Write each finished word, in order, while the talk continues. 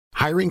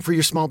Hiring for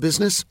your small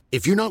business?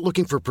 If you're not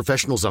looking for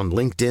professionals on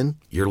LinkedIn,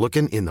 you're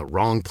looking in the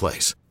wrong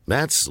place.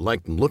 That's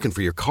like looking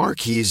for your car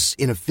keys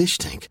in a fish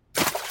tank.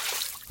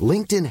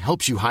 LinkedIn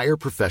helps you hire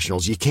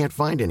professionals you can't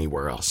find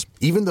anywhere else,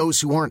 even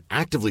those who aren't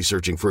actively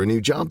searching for a new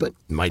job but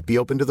might be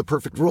open to the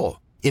perfect role.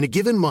 In a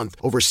given month,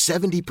 over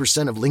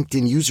 70% of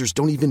LinkedIn users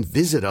don't even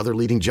visit other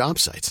leading job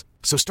sites.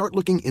 So start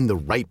looking in the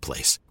right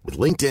place. With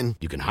LinkedIn,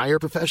 you can hire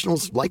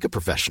professionals like a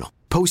professional.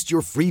 Post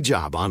your free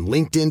job on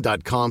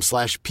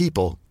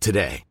linkedin.com/people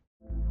today.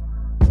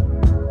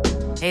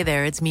 Hey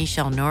there, it's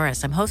Michelle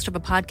Norris. I'm host of a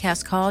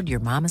podcast called Your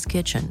Mama's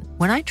Kitchen.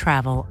 When I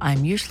travel,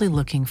 I'm usually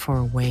looking for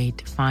a way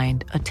to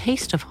find a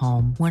taste of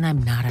home when I'm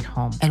not at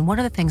home. And one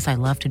of the things I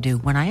love to do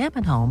when I am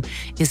at home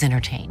is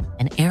entertain.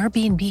 And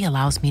Airbnb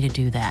allows me to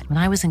do that. When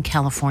I was in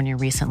California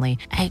recently,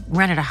 I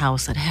rented a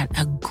house that had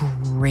a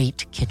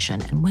great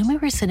kitchen. And when we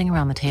were sitting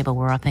around the table,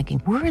 we're all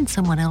thinking, we're in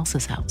someone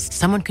else's house.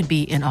 Someone could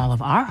be in all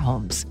of our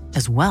homes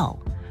as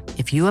well.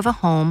 If you have a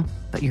home,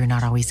 but you're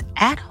not always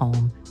at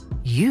home,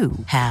 you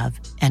have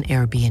an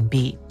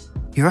Airbnb.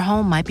 Your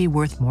home might be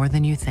worth more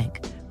than you think.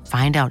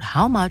 Find out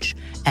how much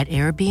at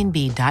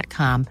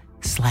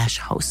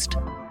airbnb.com/host.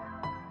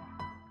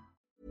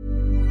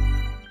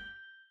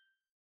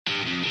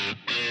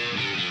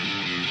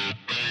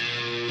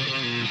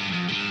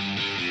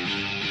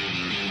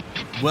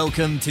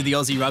 Welcome to the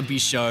Aussie Rugby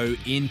Show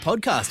in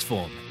podcast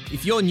form.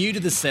 If you're new to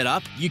the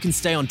setup, you can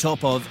stay on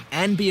top of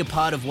and be a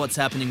part of what's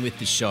happening with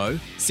the show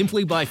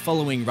simply by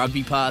following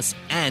Rugby Pass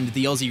and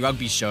the Aussie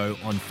Rugby Show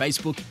on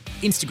Facebook,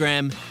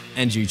 Instagram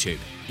and YouTube.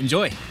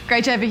 Enjoy.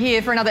 Great to have you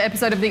here for another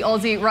episode of the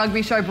Aussie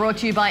Rugby Show, brought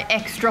to you by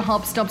Extra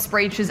Hop Stops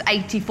Breaches,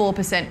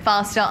 84%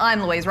 faster.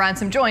 I'm Louise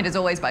Ransom, joined as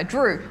always by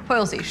Drew,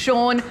 Hoylesy,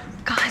 Sean.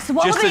 Guys, the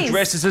Wallabies. Just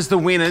address us as the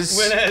winners.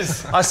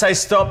 Winners. I say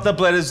stop the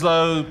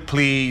Bledisloe,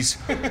 please.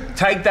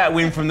 Take that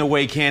win from the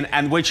weekend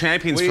and we're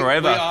champions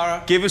forever. We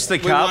are. Give us the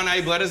we cup. We won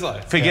a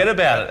Bledisloe. Forget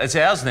about it. It's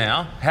ours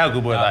now. How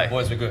good were they?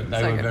 Boys were good.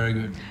 They were very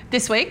good.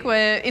 This week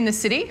we're in the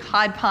city,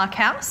 Hyde Park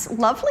House.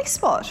 Lovely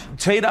spot.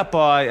 Teed up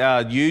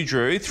by you,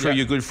 Drew, through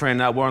your good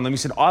friend Warren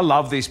Livingston. I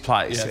love this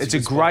place. Yeah, it's a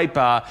great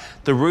bar.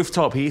 The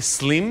rooftop here,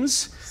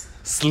 Slims.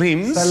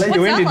 They let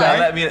you in, did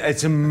they?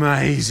 It's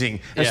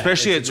amazing,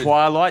 especially at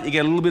twilight. You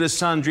get a little bit of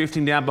sun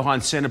drifting down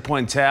behind Centre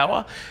Point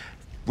Tower.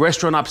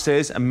 Restaurant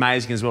upstairs,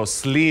 amazing as well.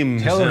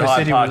 Slims at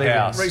Hyde Park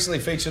House. Recently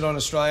featured on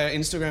Australia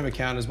Instagram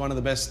account as one of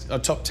the best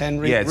top 10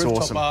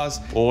 rooftop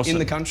bars in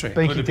the country.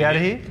 Been kicked out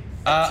of here?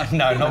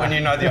 No, not when you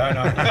know the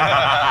owner.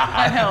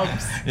 That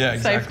helps. Yeah,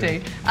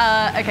 exactly.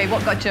 Safety. Okay,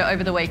 what got you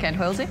over the weekend,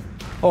 Hoylesy?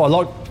 Oh, a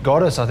lot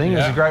got us, I think. It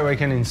was a great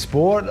weekend in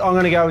sport. I'm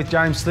going to go with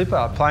James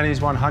Slipper, playing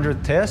his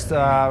 100th test.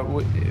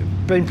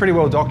 Been pretty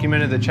well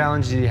documented, the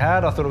challenges he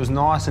had. I thought it was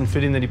nice and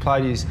fitting that he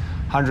played his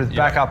 100th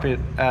back up at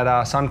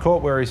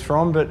Suncorp, where he's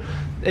from. But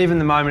even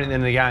the moment at the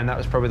end of the game, that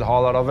was probably the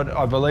highlight of it.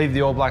 I believe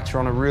the All Blacks were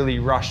on a really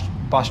rushed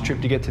bus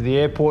trip to get to the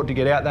airport to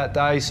get out that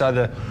day. So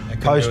the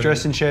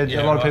post-dressing shed,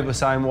 a lot of people are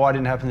saying, why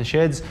didn't it happen in the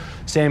sheds?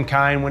 Sam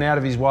Cane went out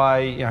of his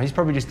way. You know, he's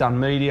probably just done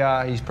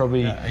media. He's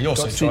probably got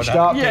stitched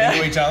up.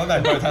 Getting to each other.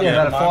 They both had they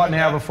had a fight an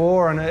hour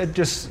before, and it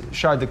just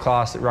showed the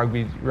class that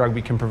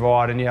rugby can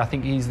provide. And I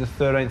think he's the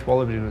 13th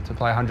Wallaby to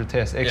play 100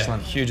 tests.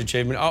 Excellent. Huge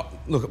achievement. Oh,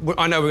 look,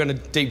 I know we're going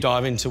to deep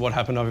dive into what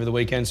happened over the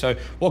weekend. So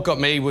what got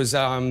me was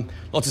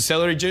lots of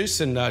celery juice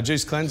and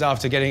juice cleanse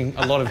after getting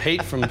a lot of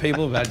heat from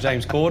people about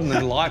James Corden and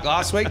the like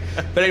last week.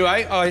 But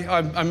anyway,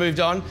 I moved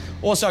on.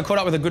 Also, I caught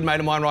up with a good mate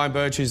of mine, Ryan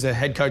Birch, who's the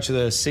head coach of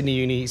the Sydney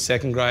Uni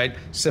second grade.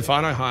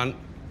 Stefano Hunt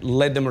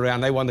led them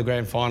around. They won the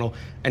grand final.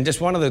 And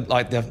just one of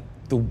the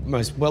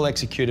most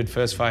well-executed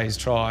first phase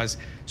tries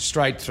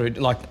straight through.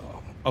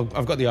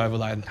 I've got the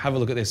overlay. Have a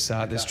look at this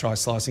try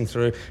slicing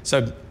through.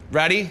 So,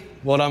 Ratty,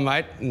 well done,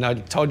 mate. And I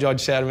told you I'd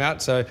shout him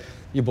out, so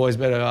you boys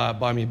better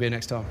buy me a beer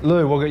next time.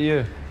 Lou, what got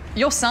you?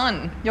 Your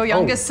son, your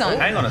youngest son,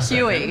 hang on a second.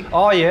 Huey.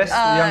 Oh, yes.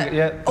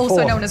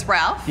 Also known as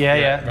Ralph.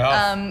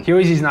 Yeah.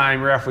 Huey's his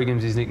name, Ralph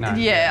Wiggum's his nickname.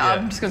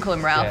 I'm just going to call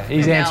him Ralph. Yeah,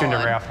 he's answering to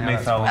Ralph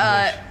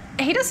now.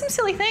 He does some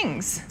silly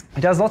things.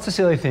 He does lots of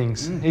silly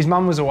things. His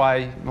mum was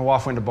away. My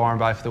wife went to Byron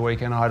Bay for the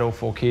weekend. I had all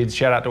 4 kids.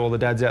 Shout out to all the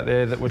dads out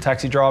there that were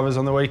taxi drivers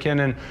on the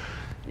weekend. And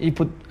he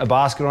put a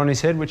basket on his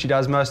head, which he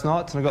does most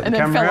nights. And I got the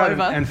camera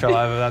out and fell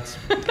over. That's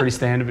pretty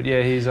standard. But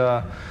yeah, he's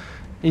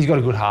got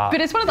a good heart.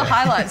 But it's one of the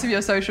highlights of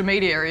your social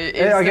media.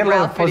 I get a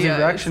lot of positive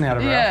reaction out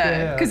of Ralph.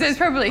 Yeah, because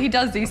he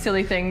does these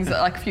silly things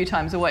like a few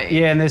times a week.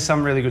 Yeah, and there's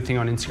some really good thing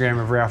on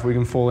Instagram of Ralph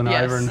Wiggum falling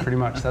over, and pretty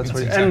much that's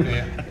what.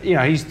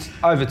 He's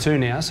over 2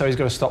 now, so he's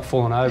got to stop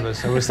falling over.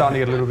 So we're starting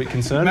to get a little bit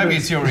concerned. Maybe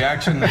it's your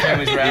reaction, the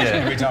family's reaction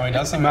every time he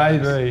does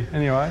something. Maybe.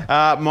 Anyway,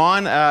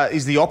 mine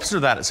is the opposite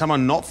of that. It's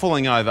someone not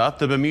falling over.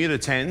 The Bermuda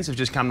Tens have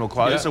just come to a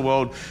close. The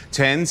World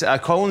Tens.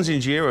 Collins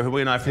Injera, who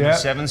we know from the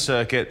 7th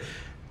Circuit,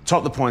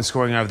 topped the point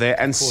scoring over there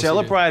and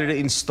celebrated it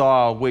in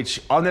style,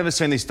 which I've never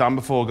seen this done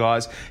before,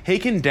 guys. He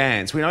can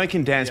dance. We know he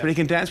can dance, but he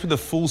can dance with a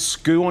full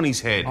skoo on his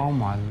head. Oh,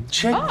 my.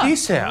 Check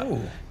this out.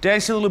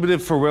 Dance a little bit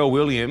of Pharrell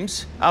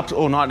Williams, up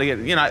all night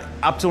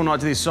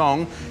to this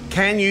song.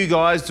 Can you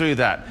guys do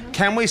that?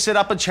 Can we set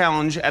up a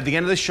challenge at the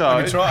end of the show?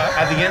 Let me try it.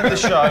 At the end of the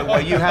show,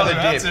 where you have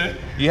a dip.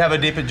 You have a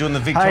dip at doing the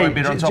Victoria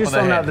bit on top of the head. Just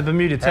on that, the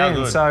Bermuda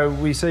 10. So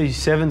we see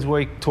Sevens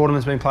week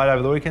tournaments being played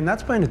over the weekend.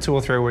 That's been a 2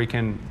 or 3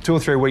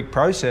 week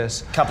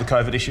process. Couple of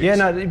COVID issues. Yeah,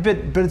 no, but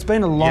it's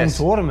been a long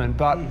tournament.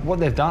 But what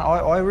they've done,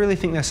 I really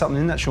think there's something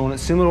in that, Sean.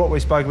 It's similar to what we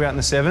spoke about in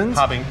the Sevens.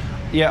 Hubbing.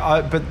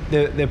 Yeah, but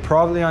they're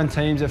privately owned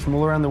teams. They're from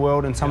all around the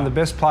world, and some of the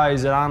best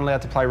players that aren't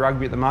allowed to play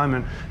rugby at the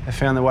moment have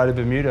found their way to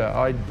Bermuda.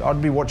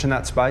 I'd be watching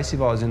that space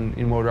if I was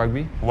in World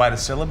Rugby. Way to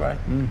celebrate.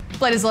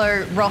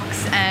 Bledisloe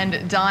Rocks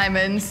and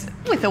Diamonds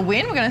with a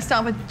win. We're going to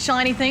start with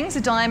shiny things,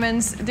 the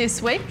Diamonds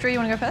this week. Drew, you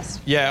want to go first?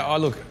 Yeah,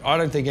 I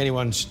don't think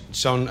anyone's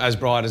shone as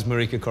bright as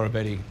Marika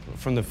Korobetti.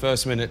 From the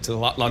first minute to the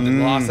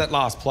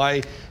last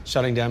play,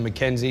 shutting down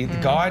Mackenzie. The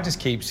guy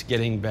just keeps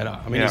getting better.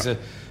 I mean, he's a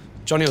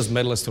John Eales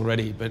medalist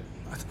already, but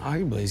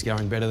arguably he's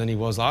going better than he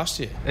was last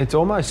year. It's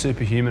almost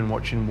superhuman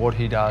watching what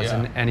he does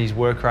and his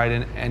work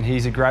rate, and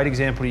he's a great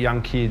example to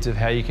young kids of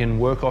how you can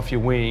work off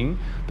your wing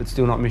but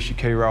still not miss your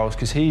key roles,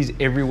 because he's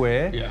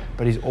everywhere,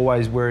 but he's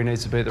always where he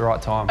needs to be at the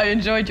right time. I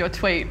enjoyed your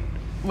tweet.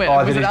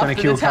 That he's going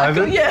to kill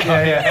COVID?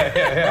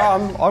 Yeah.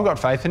 I've got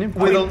faith in him.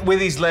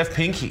 With his left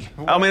pinky.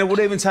 I mean, it would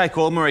even take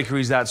all Marika,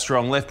 he's that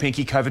strong. Left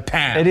pinky, COVID,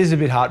 pan. It is a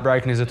bit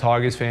heartbreaking as a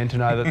Tigers fan to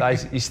know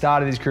that he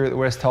started his career at the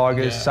West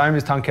Tigers, same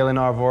as Tunkeli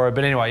Naivoro.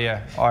 But anyway,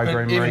 I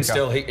agree, Marika. Even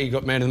still, he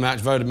got man of the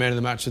match, voted man of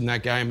the match in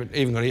that game, but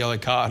even got a yellow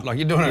card. Like,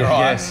 you're doing it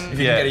right. Yes. If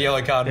you can get a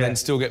yellow card and then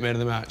still get man of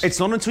the match. It's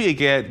not until you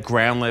get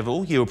ground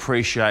level you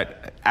appreciate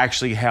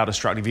actually how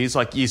destructive he is.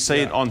 Like, you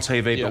see it on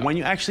TV, but when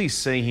you actually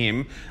see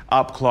him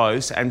up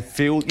close and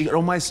feel, it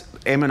almost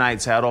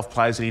emanates out off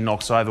players that he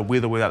knocks over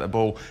with or without the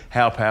ball,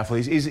 how powerful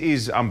he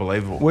is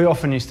unbelievable. We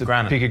often used to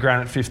pick a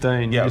Granite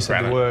 15. You just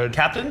said the word.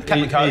 Captain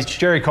coach.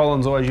 Jerry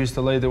Collins always used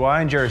to lead the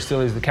way, and Jerry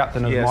still is the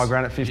captain of my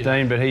Granite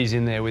 15, but he's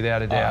in there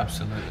without a doubt.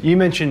 Absolutely. You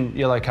mentioned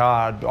yellow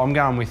card. I'm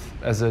going with,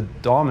 as a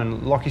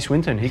diamond, Lockie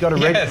Swinton. He got a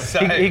red.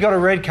 He got a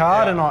red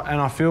card, and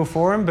I feel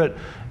for him, but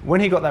when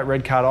he got that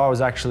red card, I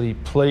was actually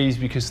pleased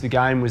because the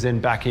game was then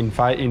back in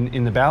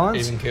the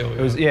balance. Even kill.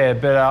 It was,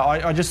 but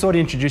I just thought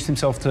he introduced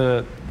himself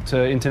to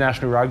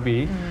international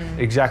rugby,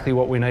 exactly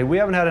what we need. We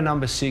haven't had a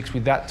number 6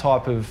 with that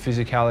type of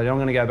physicality. I'm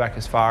going to go back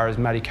as far as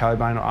Matty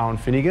Cobain or Owen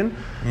Finnegan.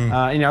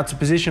 It's a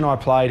position I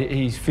played.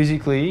 He's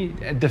physically,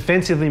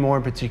 defensively more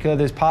in particular.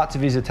 There's parts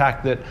of his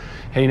attack that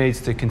he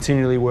needs to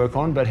continually work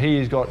on, but he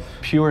has got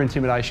pure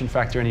intimidation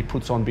factor and he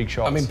puts on big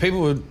shots. I mean,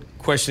 people were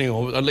questioning,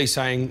 or at least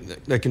saying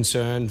they're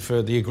concerned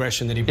for the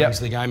aggression that he brings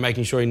to the game,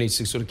 making sure he needs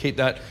to sort of keep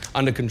that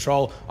under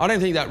control. I don't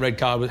think that red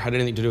card had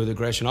anything to do with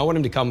aggression. I want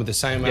him to come with the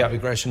same amount of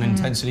aggression and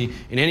intensity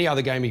in any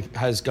other game he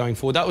has going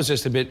forward. That was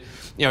just a bit,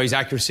 his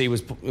accuracy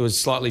was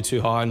slightly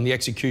too high and the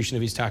execution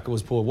of his tackle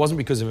was poor. It wasn't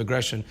because of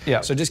aggression.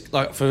 So just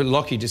like for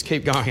Lockie, just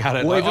keep going at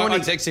it. Well, I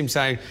text him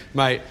saying,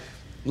 mate,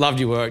 loved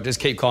your work, just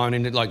keep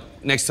climbing in. Like,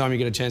 next time you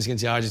get a chance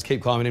against the Irish, just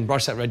keep climbing in,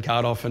 brush that red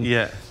card off. And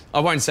I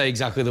won't say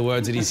exactly the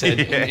words that he said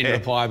in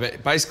reply,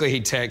 but basically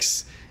he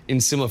texts in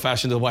similar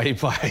fashion to the way he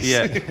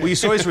plays. Well, you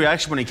saw his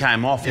reaction when he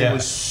came off. He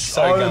was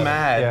so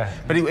mad.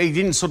 But he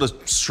didn't sort of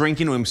shrink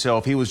into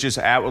himself. He was just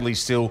outwardly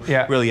still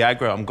really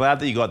aggro. I'm glad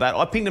that you got that.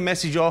 I pinged a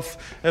message off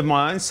of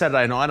my own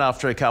Saturday night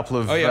after a couple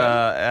of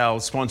our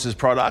sponsors'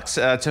 products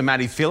to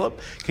Matty Phillip,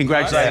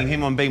 congratulating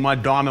him on being my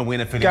diamond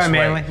winner for this week. Go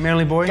Manly.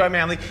 Manly boy. Go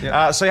Manly.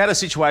 So he had a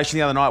situation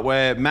the other night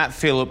where Matt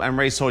Phillip and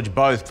Reece Hodge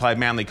both played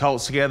Manly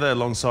Colts together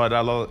alongside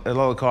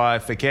Alolokai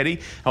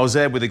Feketi. I was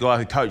there with the guy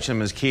who coached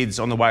them as kids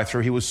on the way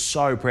through. He was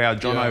so proud.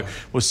 Jono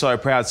was so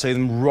proud to see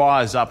them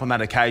rise up on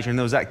that occasion.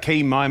 There was that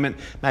key moment,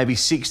 maybe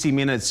 60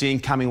 minutes in,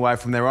 coming away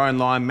from their own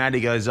line. Matty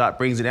goes up,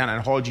 brings it down,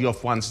 and Hodgie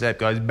off one step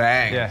goes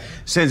bang,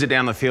 sends it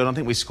down the field. I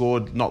think we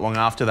scored not long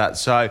after that.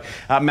 So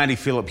Matty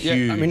Phillip,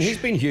 huge. I mean, he's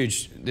been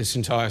huge this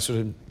entire sort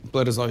of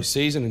Bledisloe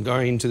season and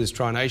going into this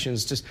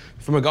Tri-Nations, just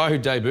from a guy who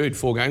debuted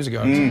 4 games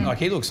ago. Like,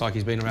 he looks like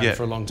he's been around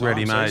for a long time.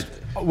 Ready-made.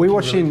 We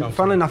watched him,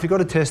 funnily enough, he got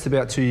a test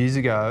about 2 years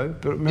ago,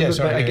 but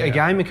remember a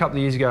game a couple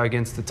of years ago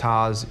against the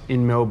Tars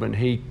in Melbourne,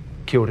 he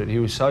killed it. He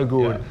was so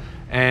good.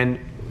 And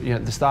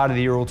at the start of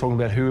the year, we're all talking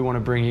about who we want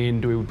to bring in.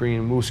 Do we bring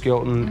in Will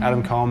Skelton,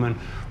 Adam Coleman,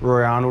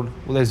 Rory Arnold?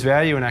 Well, there's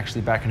value in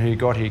actually backing who you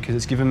got here, because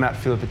it's given Matt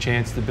Phillip a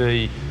chance to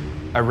be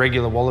a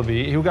regular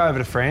Wallaby. He'll go over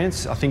to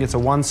France. I think it's a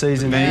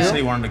one-season deal.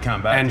 He wanted to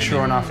come back. And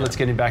sure enough, let's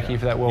get him back here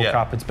for that World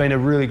Cup. It's been a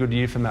really good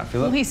year for Matt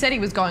Phillip. Well, he said he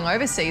was going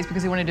overseas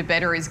because he wanted to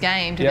better his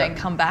game to then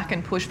come back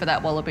and push for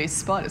that Wallabies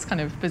spot. It's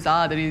kind of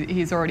bizarre that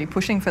he's already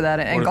pushing for that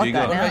and got that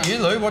now. What about you,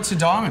 Lou? What's your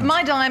diamond?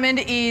 My diamond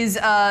is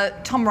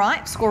Tom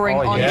Wright scoring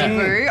on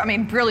debut. I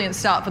mean, brilliant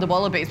start for the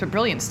Wallabies, but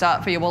brilliant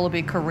start for your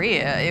Wallaby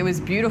career. It was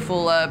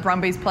beautiful.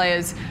 Brumbies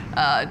players,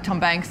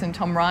 Tom Banks and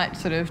Tom Wright,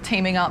 sort of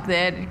teaming up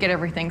there to get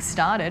everything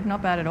started.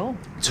 Not bad at all.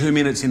 2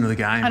 minutes into the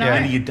game,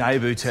 into your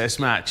debut test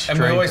match. And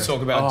we always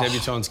talk about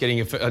debutants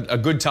getting a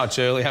good touch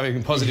early,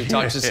 having positive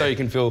touches so you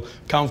can feel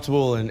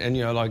comfortable and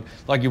you know,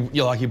 like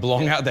you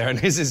belong out there. And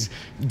this is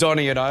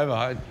donning it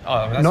over.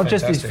 That's not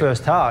just his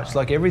first touch,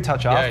 like every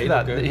touch after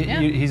that.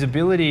 His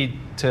ability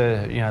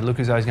to look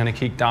as though he's going to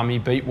kick dummy,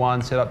 beat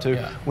one, set up two.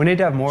 Yeah. We need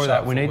to have more of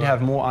that. We need to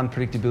have more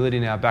unpredictability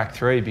in our back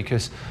three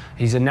because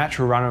he's a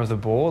natural runner of the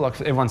ball.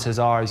 Like everyone says,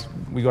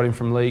 we got him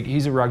from league.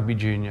 He's a rugby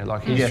junior.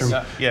 Like he's from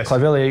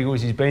Clovelly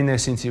Eagles. He's been there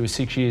since he was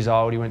 6 years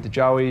old. He went to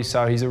Joey,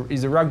 so he's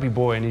a rugby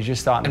boy, and he's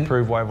just starting to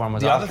prove why everyone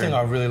was after him. The other thing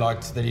I really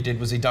liked that he did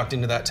was he ducked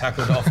into that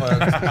tackle to offer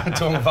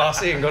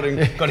Tuamavasi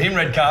and got him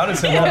red carded.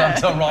 So well done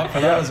Tom Wright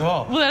for that as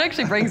well. Well, that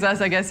actually brings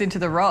us, I guess, into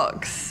the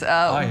rocks.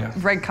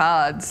 Red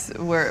cards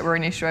were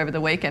an issue over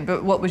the weekend.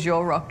 But what was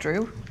your rock,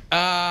 Drew?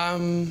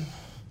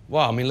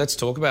 Well, I mean, let's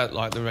talk about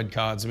like the red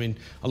cards. I mean,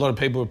 a lot of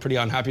people were pretty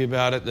unhappy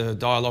about it. The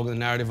dialogue and the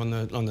narrative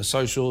on the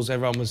socials,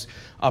 everyone was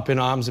up in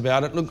arms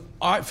about it. Look,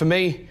 for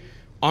me,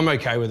 I'm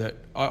okay with it.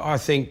 I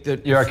think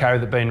that you're okay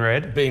with it being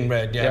red. Being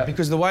red, yeah.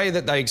 Because the way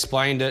that they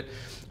explained it,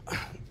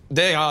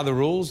 there are the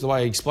rules. The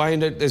way he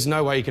explained it, there's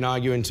no way you can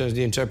argue in terms of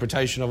the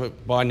interpretation of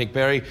it by Nick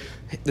Berry.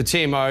 The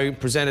TMO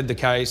presented the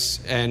case,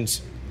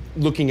 and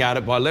looking at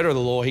it by letter of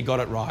the law, he got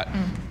it right.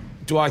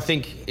 Do I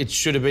think it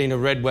should have been a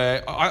red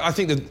where... I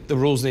think that the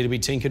rules need to be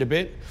tinkered a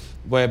bit,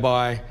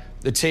 whereby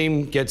the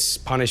team gets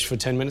punished for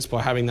 10 minutes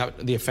by having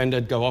the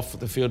offender go off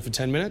the field for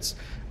 10 minutes,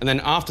 and then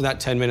after that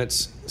 10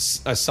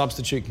 minutes, a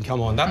substitute can come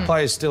on. That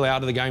player is still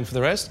out of the game for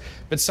the rest,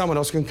 but someone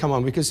else can come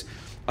on, because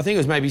I think it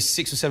was maybe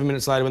 6 or 7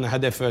 minutes later when they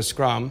had their first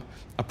scrum,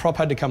 a prop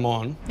had to come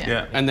on,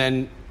 and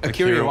then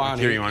Akira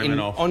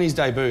Iwani on his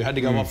debut had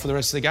to go off for the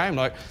rest of the game.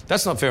 Like,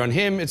 that's not fair on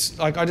him. It's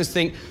like, I just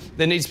think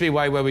there needs to be a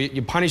way where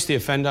you punish the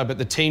offender, but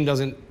the team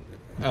doesn't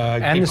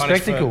and the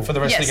spectacle for the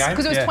rest of the game.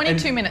 Because it was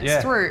 22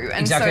 minutes through,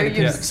 and exactly.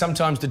 so you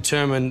sometimes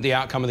determine the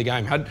outcome of the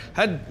game.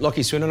 Had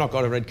Lockie Swinner not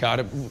got a red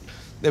card,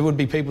 there would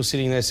be people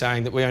sitting there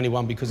saying that we only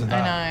won because of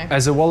that. I know.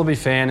 As a Wallaby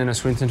fan and a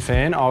Swinton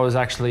fan, I was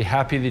actually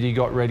happy that he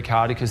got red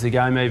carded because the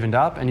game evened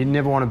up, and you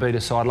never want to beat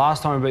a side.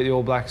 Last time we beat the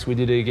All Blacks, we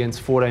did it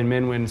against 14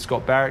 men when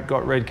Scott Barrett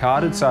got red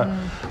carded. So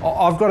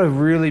I've got a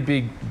really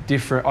big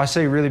I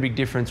see a really big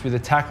difference with a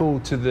tackle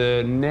to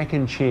the neck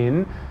and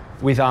chin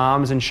with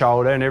arms and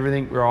shoulder and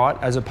everything right,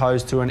 as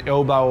opposed to an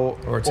elbow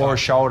or a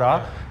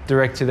shoulder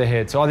direct to the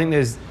head. So I think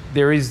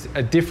there is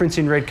a difference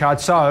in red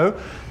cards. So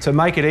to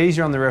make it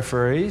easier on the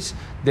referees,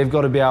 they've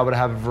got to be able to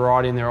have a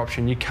variety in their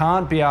option. You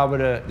can't be able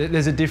to...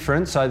 There's a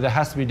difference, so there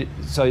has to be...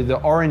 So the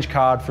orange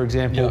card, for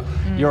example,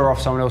 you're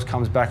off, someone else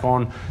comes back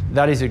on.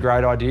 That is a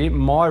great idea.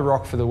 My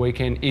rock for the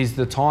weekend is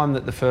the time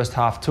that the first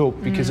half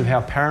took because of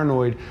how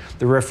paranoid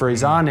the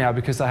referees are now,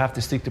 because they have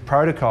to stick to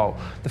protocol.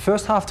 The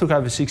first half took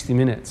over 60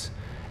 minutes.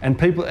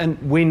 And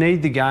we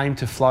need the game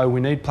to flow.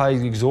 We need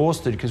players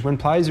exhausted, because when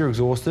players are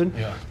exhausted,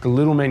 the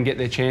little men get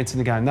their chance in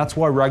the game. That's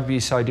why rugby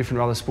is so different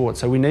to other sports.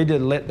 So we need to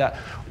let that...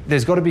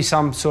 There's got to be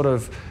some sort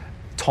of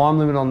time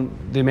limit on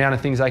the amount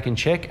of things they can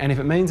check. And if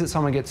it means that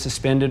someone gets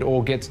suspended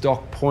or gets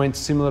docked points,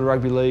 similar to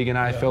rugby league and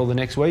AFL the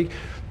next week,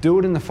 do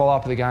it in the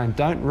follow-up of the game.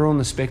 Don't ruin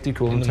the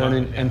spectacle and turn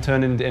it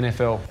into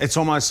NFL. It's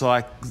almost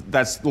like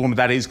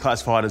that is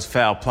classified as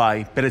foul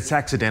play, but it's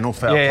accidental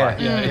foul play.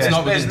 It's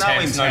not with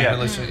intent.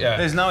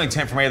 There's no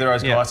intent from either of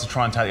those guys to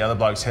try and take the other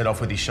bloke's head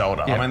off with his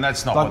shoulder. I mean,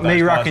 that's not like what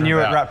those me guys rucking you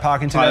about. at Rat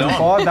Park in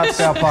 2005. That's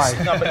foul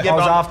play. I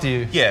was after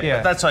you.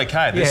 But that's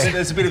okay.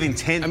 There's a bit of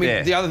intent there. I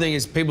mean, the other thing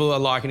is people are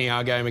likening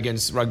our game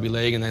against rugby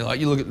league, and they're like,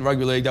 you look at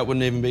rugby league, that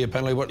wouldn't even be a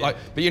penalty.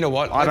 But you know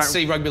what? Let's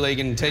see rugby league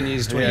in 10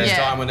 years, 20 years'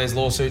 time, when there's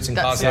lawsuits and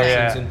class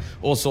actions and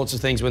all sorts of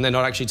things, when they're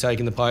not actually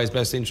taking the players'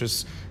 best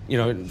interests,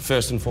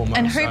 first and foremost.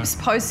 And Hoops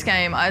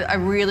post-game, I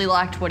really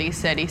liked what he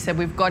said. He said,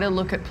 we've got to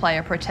look at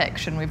player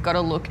protection. We've got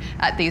to look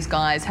at these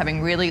guys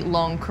having really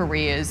long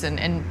careers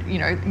and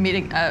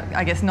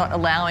I guess not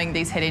allowing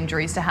these head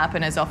injuries to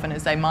happen as often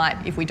as they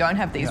might if we don't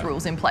have these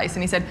rules in place.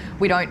 And he said,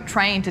 we don't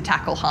train to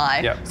tackle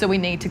high, so we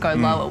need to go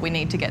lower. We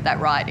need to get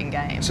that right in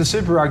game. So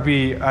Super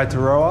Rugby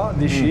Aotearoa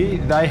this year,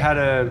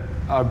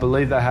 I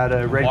believe they had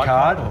a red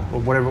card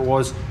or whatever it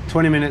was.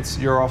 20 minutes,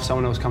 you're off,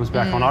 someone else comes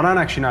back on. I don't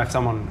actually know if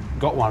someone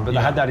got one, but they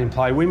had that in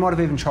play. We might have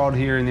even tried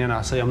here in the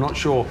NRC, I'm not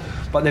sure.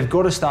 But they've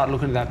got to start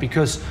looking at that,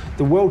 because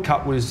the World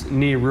Cup was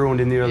near ruined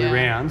in the early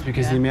rounds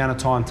because the amount of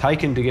time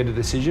taken to get a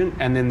decision,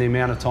 and then the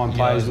amount of time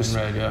players was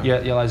yellows and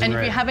red. And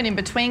if you have an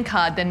in-between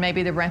card, then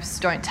maybe the refs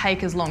don't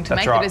take as long to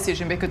make the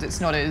decision, because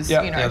it's not as,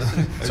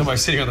 it's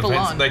almost sitting on the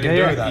fence. They can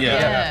do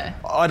that.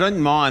 I don't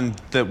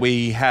mind that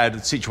we had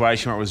a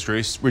situation where it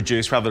was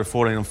reduced rather to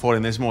 14 on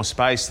 14. There's more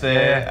space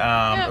there.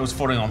 It was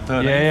 14 on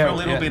 13 for a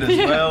little bit as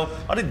well.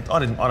 I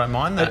don't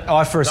mind that.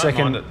 I for a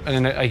second,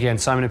 and again,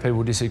 so many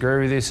people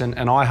disagree with this, and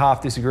I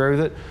half disagree with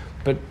it.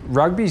 But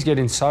rugby's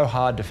getting so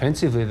hard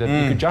defensively that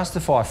you could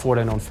justify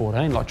 14 on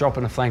 14, like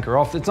dropping a flanker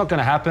off. It's not going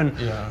to happen.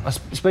 Yeah.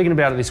 Speaking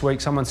about it this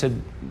week, someone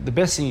said the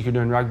best thing you could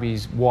do in rugby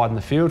is widen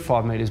the field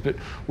 5 metres, but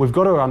we've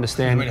got to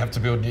understand... We'd have to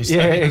build new stadiums.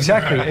 Yeah,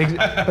 exactly.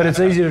 But it's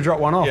easy to drop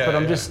one off. Yeah,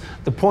 But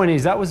the point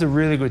is, that was a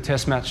really good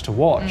test match to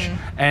watch.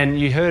 And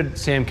you heard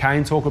Sam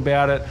Cane talk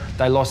about it.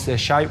 They lost their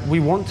shape. We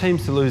want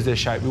teams to lose their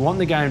shape. We want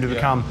the game to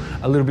become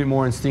a little bit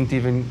more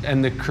instinctive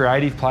and the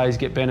creative players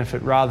get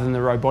benefit rather than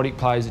the robotic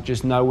players that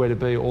just know where to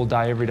be all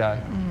day, every day.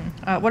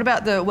 What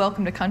about the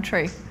welcome to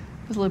country?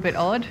 It was a little bit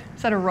odd.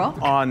 Is that a rock?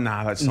 Oh,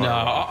 no, that's not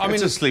a rock.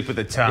 It's a slip of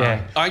the tongue.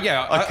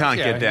 Yeah. I can't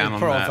get down on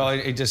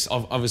that. He just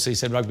obviously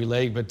said rugby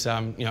league, but,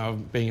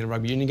 being in a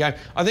rugby union game,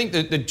 I think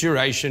the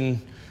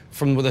duration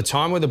from the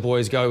time where the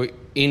boys go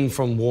in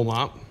from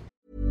warm-up.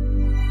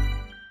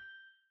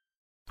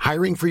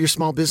 Hiring for your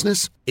small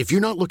business? If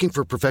you're not looking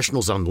for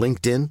professionals on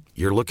LinkedIn,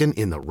 you're looking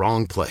in the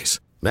wrong place.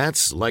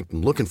 That's like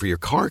looking for your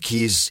car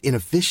keys in a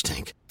fish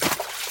tank.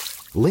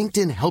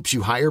 LinkedIn helps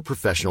you hire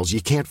professionals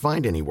you can't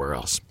find anywhere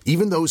else,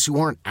 even those who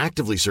aren't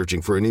actively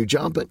searching for a new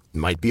job but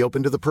might be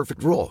open to the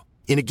perfect role.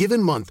 In a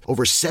given month,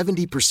 over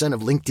 70%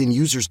 of LinkedIn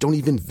users don't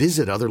even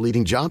visit other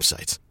leading job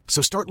sites.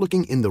 So start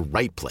looking in the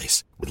right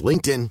place. With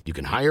LinkedIn, you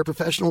can hire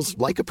professionals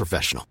like a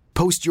professional.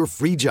 Post your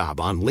free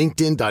job on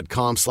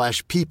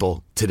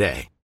linkedin.com/people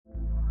today.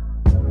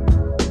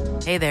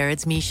 Hey there,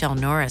 it's Michelle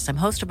Norris. I'm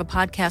host of a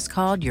podcast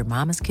called Your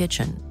Mama's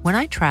Kitchen. When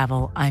I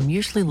travel, I'm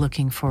usually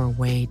looking for a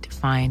way to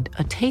find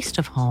a taste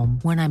of home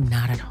when I'm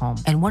not at home.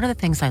 And one of the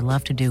things I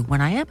love to do when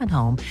I am at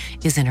home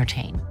is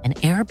entertain. And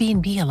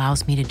Airbnb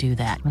allows me to do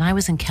that. When I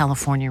was in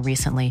California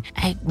recently,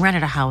 I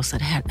rented a house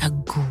that had a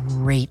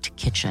great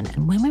kitchen.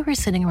 And when we were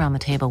sitting around the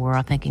table, we were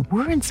all thinking,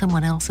 we're in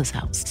someone else's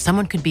house.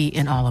 Someone could be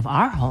in all of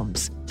our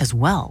homes as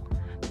well.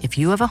 If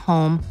you have a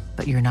home,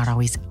 but you're not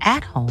always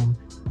at home,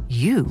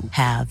 you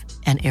have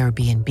an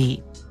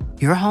Airbnb.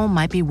 Your home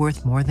might be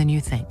worth more than you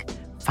think.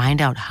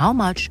 Find out how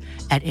much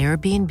at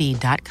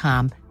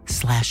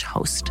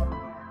airbnb.com/host.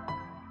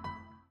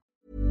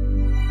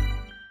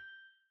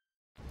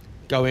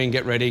 Go in,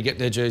 get ready, get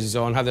their jerseys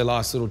on, have their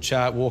last little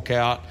chat, walk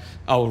out,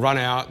 run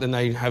out, then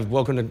they have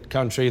welcome to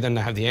country, then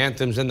they have the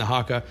anthems, then the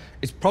haka.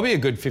 It's probably a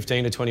good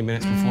 15 to 20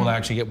 minutes before they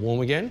actually get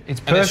warm again. It's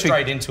perfect. And they're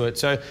straight into it.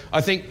 So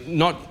I think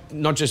not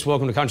just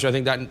welcome to country, I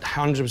think that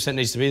 100%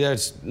 needs to be there.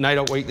 It's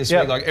NAIDOC week this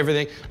week, like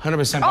everything,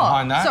 100%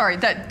 behind that. Sorry,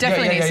 that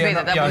definitely needs to be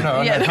there.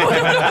 No,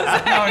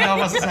 I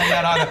wasn't saying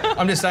that either.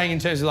 I'm just saying in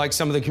terms of like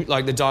some of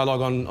the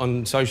dialogue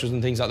on socials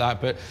and things like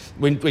that, but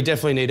we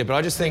definitely need it. But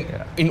I just think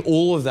in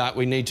all of that,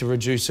 we need to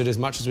reduce it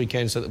as much as we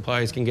can so that the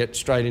players can get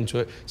straight into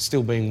it,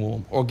 still being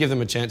warm, or give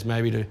them a chance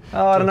maybe to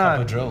I don't do a couple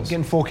know. of drills.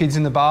 Getting 4 kids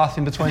in the bath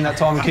in between that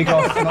time and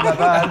kick-off, not that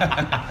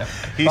bad.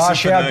 Here's Bar, some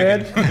shower,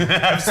 bed.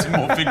 Have some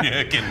more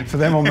Finurkin. For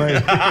them or me.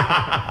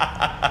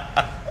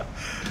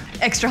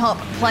 Extra hot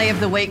play of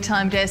the week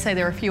time. Dare say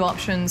there are a few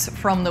options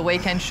from the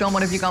weekend. Sean,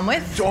 what have you gone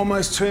with? It's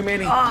almost too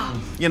many.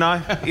 You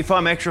know, if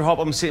I'm extra hop,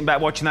 I'm sitting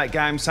back watching that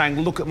game saying,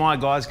 look at my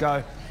guys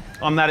go.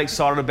 I'm that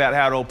excited about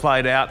how it all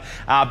played out.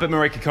 But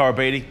Marika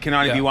Koroibete can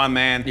only be one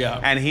man. Yeah.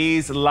 And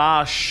his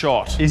last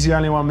shot... Is he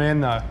only one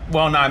man, though?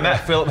 Well, no,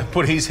 Matt Phillip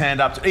put his hand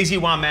up. Is he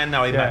one man?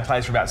 No, he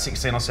plays for about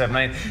 16 or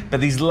 17.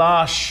 But his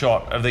last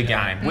shot of the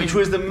game, which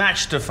was the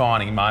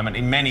match-defining moment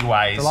in many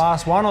ways. The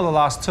last one or the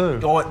last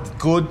two? Oh,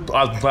 good.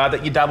 I'm glad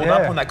that you doubled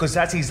up on that, because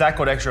that's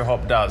exactly what extra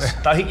hop does.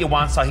 They'll hit you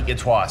once, they'll hit you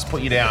twice,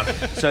 put you down.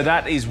 So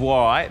that is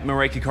why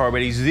Marika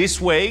Koroibete is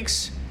this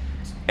week's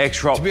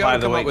extra hop player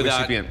of the week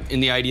recipient. In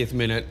the 80th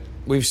minute,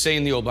 we've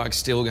seen the All Blacks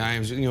steal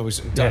games. You know,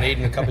 we've done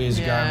Eaton a couple of years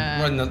ago.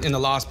 We're in the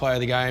last play of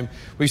the game.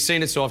 We've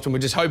seen it so often. We're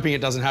just hoping it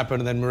doesn't happen,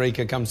 and then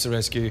Marika comes to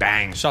rescue.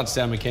 Bang. Shuts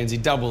down Mackenzie.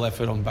 Double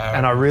effort on Barrett.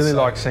 And I really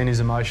like seeing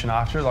his emotion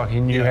after it. Like, he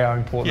knew how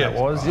important that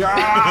was.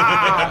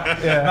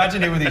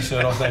 Imagine him with his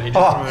shirt off then. He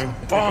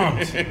just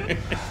bombed.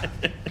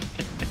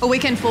 A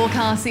weekend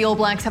forecast. The All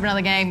Blacks have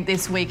another game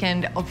this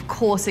weekend, of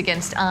course,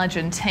 against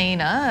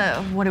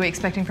Argentina. What are we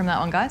expecting from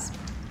that one, guys?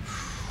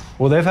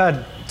 Well, they've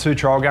had 2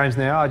 trial games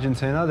now,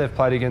 Argentina. They've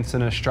played against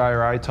an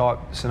Australia A type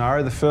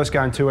scenario. The first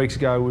game 2 weeks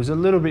ago was a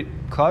little bit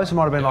close. It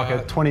might have been like a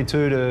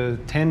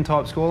 22-10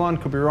 type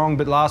scoreline. Could be wrong,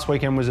 but last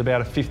weekend was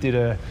about a 50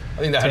 to. I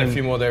think they had a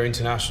few more of their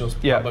internationals.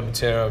 Like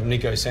Matera,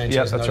 Nico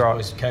Sanchez, and those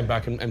boys came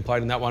back and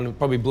played in that one.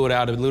 Probably blew it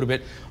out a little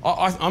bit.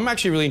 I'm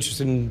actually really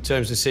interested in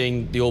terms of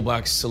seeing the All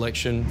Blacks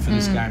selection for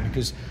this game,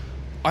 because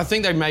I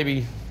think they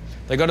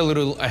got a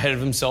little ahead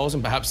of themselves,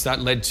 and perhaps that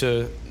led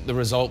to the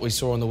result we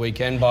saw on the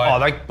weekend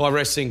by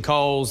resting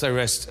Coles. They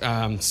rest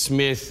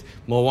Smith,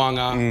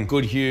 Mwanga,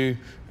 Goodhue.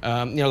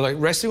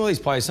 Resting all these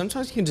players.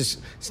 Sometimes you can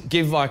just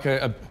give like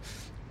I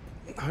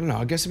don't know,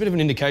 I guess a bit of an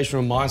indication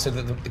or a mindset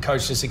that the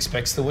coach just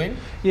expects to win.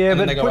 Yeah, and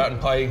then they go out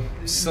and play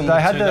similar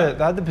they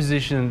had the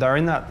position. They're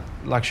in that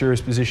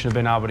luxurious position of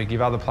being able to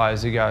give other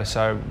players a go.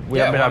 So we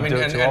haven't been able to do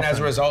it too often. And as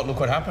a result, look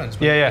what happens.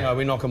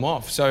 We knock them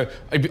off. So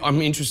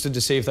I'm interested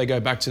to see if they go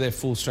back to their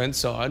full strength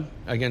side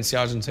against the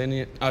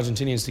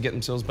Argentinians to get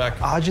themselves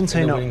back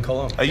Argentina, in the winning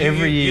column.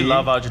 Every year, you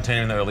love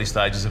Argentina in the early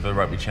stages of a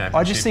rugby championship.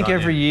 I just think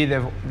every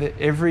year,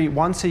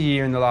 once a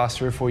year in the last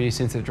 3 or 4 years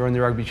since they've joined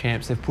the rugby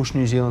champs, they've pushed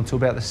New Zealand to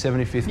about the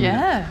 75th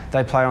minute.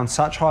 They play on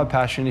such high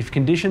passion. If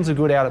conditions are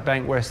good out at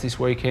Bankwest this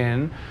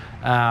weekend,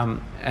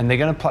 and they're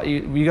going to play,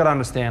 you got to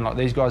understand, like,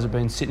 these guys have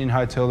been sitting in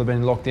hotel, they've been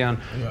in lockdown.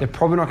 Yeah. They're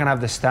probably not going to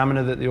have the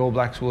stamina that the All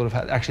Blacks will have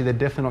had. Actually, they're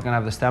definitely not going to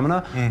have the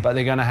stamina, but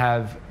they're going to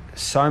have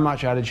so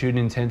much attitude and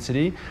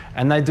intensity,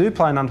 and they do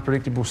play an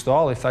unpredictable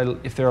style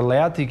if they're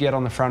allowed to get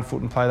on the front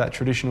foot and play that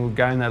traditional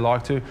game they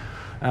like to.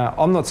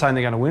 I'm not saying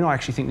they're going to win. I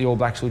actually think the All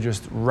Blacks will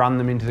just run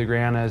them into the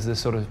ground as the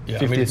sort of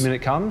 50th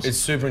minute comes. It's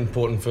super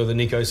important for the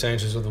Nico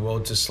Sanchez of the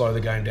world to slow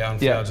the game down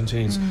for the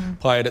Argentinians.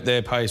 Play it at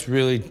their pace,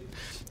 really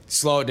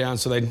slow it down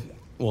so they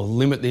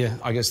limit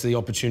the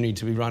opportunity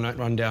to be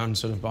run down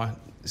sort of by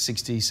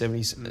 60, 70,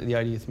 the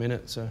 80th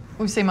minute. So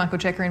we see Michael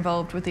Cheika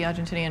involved with the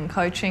Argentinian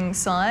coaching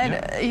side.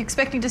 Yeah. Are you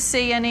expecting to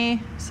see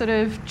any sort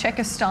of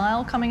Cheika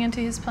style coming into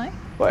his play?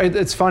 Well,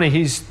 it's funny.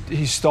 His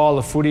style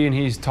of footy and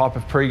his type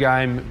of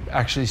pre-game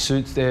actually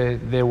suits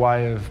their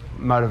way of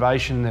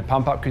motivation, their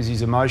pump up, because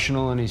he's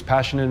emotional and he's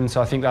passionate, and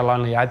so I think that'll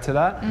only add to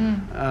that.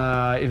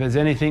 If there's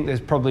anything, there's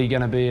probably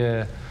going to be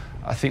a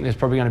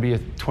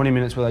 20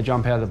 minutes where they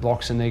jump out of the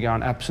blocks and they're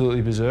going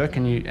absolutely berserk,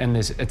 and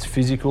it's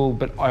physical,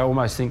 but I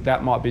almost think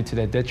that might be to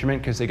their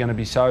detriment because they're going to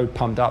be so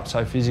pumped up,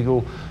 so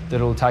physical, that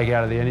it'll take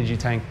out of the energy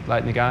tank late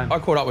in the game. I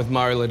caught up with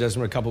Murray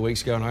Ledesma a couple of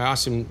weeks ago and I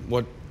asked him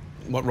what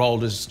role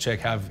does Czech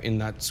have in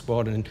that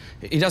squad, and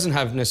he doesn't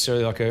have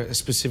necessarily like a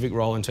specific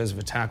role in terms of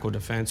attack or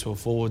defence or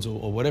forwards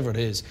or whatever it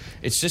is.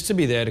 It's just to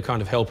be there to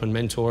kind of help and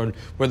mentor, and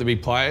whether it be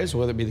players or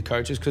whether it be the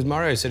coaches, because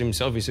Mario said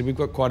himself, he said we've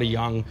got quite a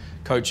young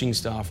coaching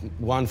staff.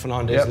 Juan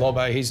Fernandez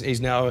Lobe,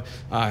 he's now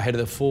head of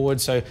the forward,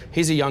 so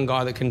he's a young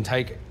guy that can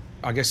take,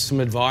 I guess, some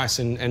advice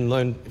and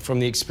learn from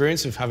the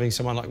experience of having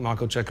someone like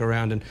Michael Cheika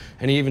around.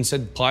 And he even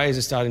said players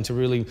are starting to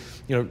really,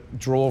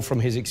 draw from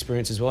his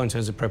experience as well in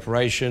terms of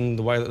preparation,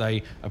 the way that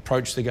they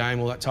approach the game,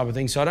 all that type of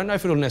thing. So I don't know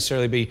if it'll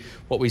necessarily be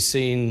what we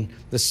see in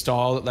the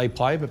style that they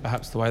play, but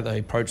perhaps the way that they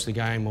approach the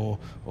game or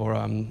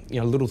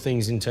little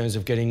things in terms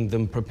of getting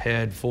them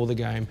prepared for the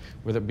game,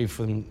 whether it be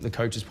from the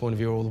coach's point of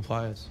view or all the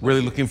players.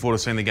 Really looking forward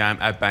to seeing the game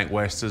at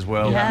Bankwest as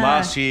well. Yeah.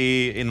 Last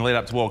year, in the lead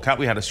up to World Cup,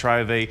 we had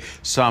Australia v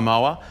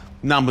Samoa.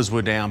 Numbers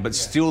were down, but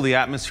still the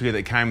atmosphere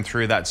that came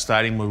through that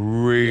stadium were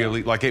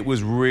really, it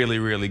was really,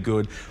 really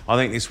good. I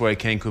think this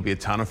weekend could be a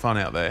ton of fun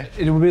out there.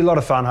 It will be a lot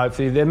of fun,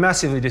 hopefully. They're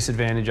massively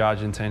disadvantaged,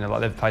 Argentina.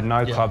 Like, they've played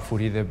no club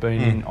footy. They've been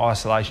in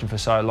isolation for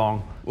so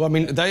long. Well, I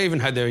mean, they even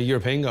had their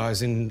European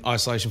guys in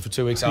isolation for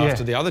 2 weeks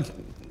after the other...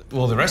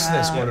 Well, the rest of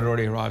their squad had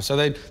already arrived. So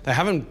they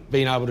haven't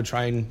been able to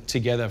train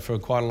together for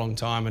quite a long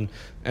time.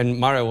 And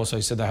Mario also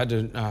said they had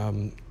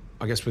to...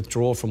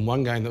 withdraw from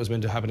one game that was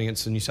meant to happen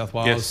against the New South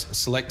Wales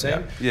select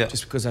team,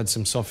 just because they had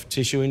some soft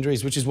tissue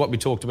injuries, which is what we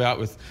talked about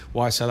with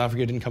why South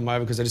Africa didn't come over,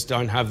 because they just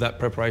don't have that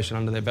preparation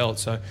under their belt.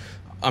 So,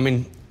 I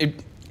mean, I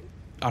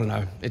don't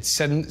know. It's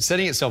setting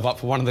itself up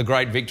for one of the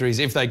great victories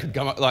if they could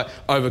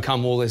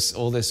overcome all this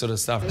sort of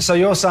stuff. So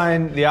you're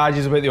saying the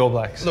Argies will beat the All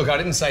Blacks? Look, I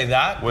didn't say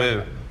that.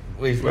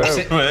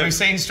 We've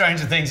seen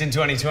stranger things in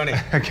 2020.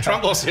 Okay.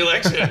 Trump lost the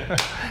election.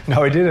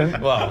 No, he didn't.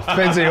 Well,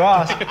 depends who you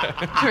ask.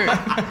 True.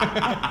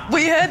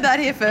 We heard that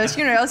here first.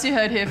 You know what else you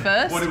heard here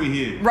first? What did we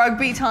hear?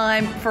 Rugby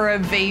time for a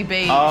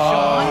VB,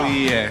 Sean. Oh,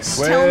 yes.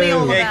 Tell me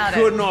all about it.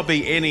 It could not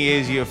be any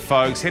easier,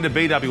 folks. Head to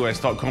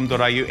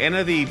bws.com.au,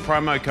 enter the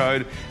promo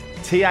code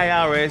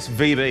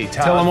TARSVB.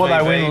 Tell them what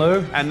they win,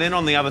 Lou. And then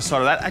on the other side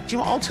of that,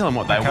 I'll tell them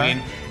what they win.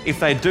 If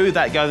they do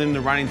that, go in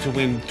the running to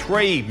win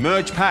 3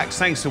 merch packs,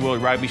 thanks to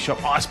World Rugby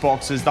Shop, ice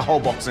boxes, the whole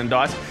box and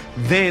dice.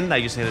 Then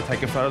they just need to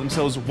take a photo of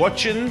themselves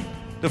watching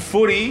the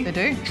footy, they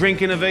do.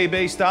 Drinking a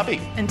VB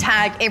stubby. And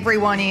tag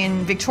everyone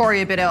in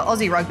Victoria Bitter,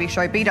 Aussie Rugby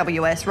Show,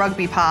 BWS,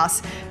 Rugby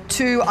Pass,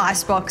 2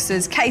 ice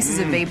boxes, cases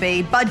of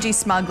VB, budgie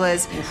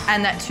smugglers,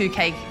 and that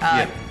 2K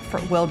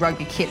World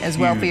Rugby kit as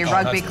well for your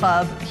rugby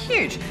club.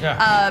 Huge.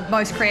 Yeah.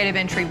 Most creative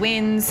entry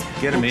wins.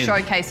 Get them in.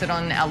 Showcase it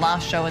on our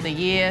last show of the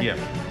year. Yep.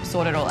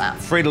 Sort it all out.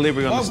 Free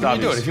delivery on the stubbies. Why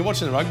would you do it? If you're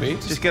watching the rugby,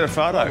 just get a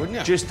photo.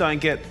 Just don't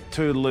get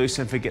too loose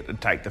and forget to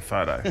take the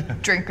photo.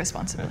 Drink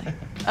responsibly.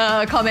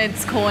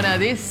 Comments corner.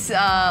 This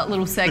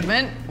little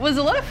segment was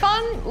a lot of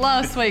fun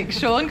last week,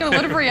 Sean. Got a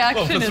lot of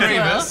reaction as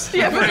well.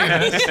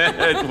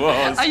 It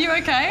was. Are you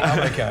okay? I'm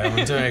okay.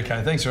 I'm doing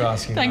okay. Thanks for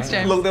asking. Thanks,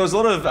 James. Look, there was a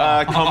lot of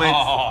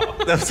comments.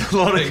 There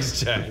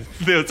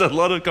was a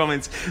lot of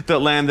comments that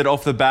landed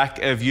off the back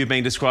of you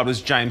being described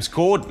as James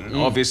Corden,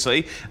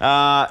 obviously.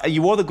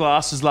 You wore the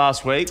glasses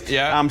last week. believed.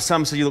 Yeah.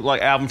 Some said you look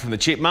like Alvin from the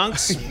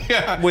Chipmunks.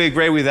 Yeah. We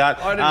agree with that.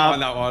 I didn't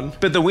mind that one.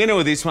 But the winner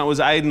of this one was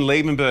Aidan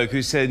Liebenberg,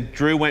 who said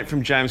Drew went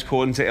from James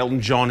Corden to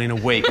Elton John in a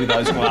week with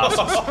those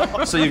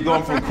glasses. So you've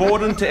gone from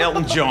Corden to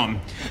Elton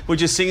John.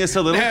 Would you sing us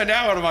a little?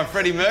 Now one of my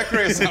Freddie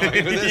Mercury or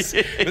something with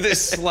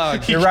this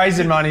slug. You're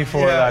raising money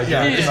for it, though,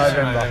 Drew. It's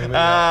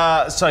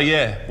November. So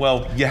yeah,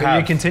 well, you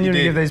continue to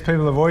give these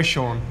people a voice,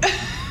 Sean.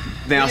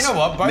 Now, you know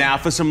what? Now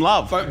for some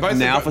love.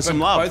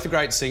 Both are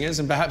great singers,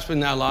 and perhaps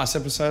in our last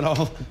episode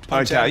I'll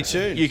punch out a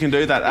tune. You can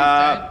do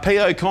that. P.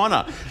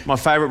 O'Connor, my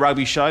favourite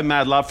rugby show,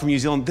 Mad Love from New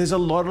Zealand. There's a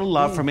lot of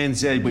love from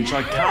NZ, which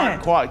I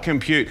can't quite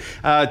compute.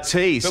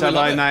 T.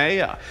 Sabo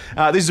Naia.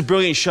 This is a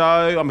brilliant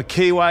show. I'm a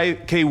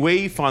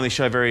Kiwi. Find this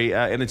show very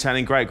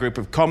entertaining. Great group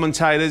of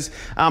commentators.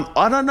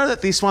 I don't know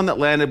that this one that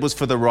landed was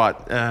for the right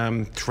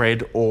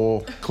thread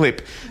or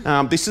clip.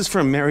 This is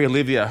from Mary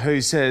Olivia, who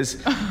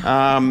says,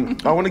 I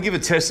want to give a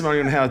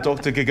testimony on how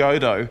Dr.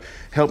 Gagodo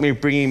helped me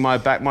bringing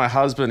back my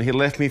husband. He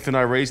left me for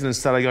no reason and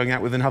started going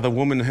out with another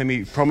woman whom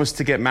he promised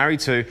to get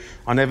married to.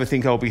 I never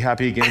think I'll be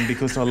happy again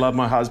because I love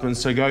my husband,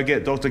 so go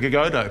get Dr.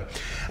 Gagodo.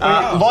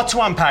 Lot to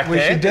unpack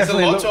there. There's a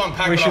lot to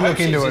unpack. We should look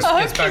into it.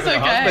 I hope she's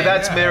okay. But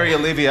that's Mary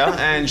Olivia,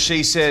 and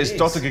she says,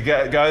 Dr.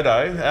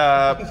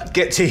 Gagodo,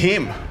 get to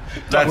him.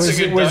 Was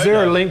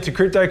there a link to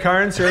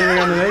cryptocurrency or anything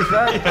underneath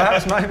that,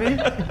 perhaps,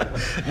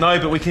 maybe? No,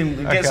 but we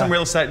can get some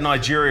real estate in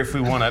Nigeria if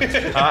we want it.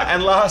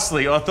 And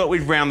lastly, I thought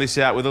we'd round this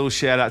out with a little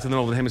shout-out to the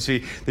Northern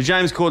Hemisphere. The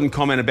James Corden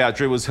comment about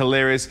Drew was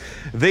hilarious.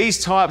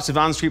 These types of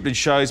unscripted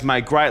shows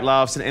make great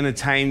laughs and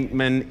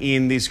entertainment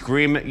in this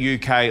grim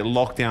UK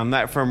lockdown.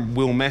 That from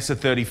Will Messer,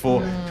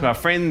 34, to our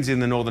friends in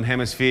the Northern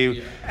Hemisphere.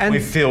 Yeah. We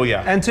feel you.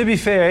 And to be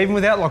fair, even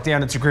without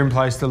lockdown, it's a grim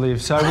place to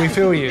live, so we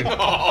feel you.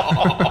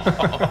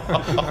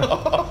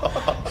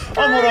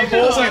 I'm not on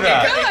board with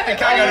that. He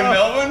can't go to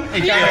Melbourne.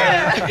 He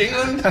can't go to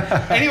England.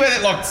 Anywhere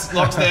that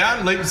locks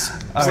down, leaves.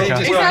 He's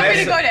happy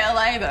to go to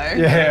LA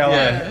though.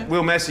 Yeah, LA.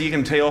 Will Messer, you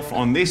can tee off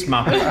on this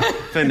Muppet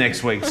for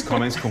next week's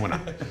Comments Corner.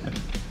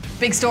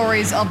 Big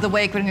stories of the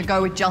week. We're going to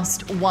go with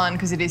just one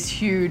because it is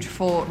huge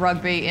for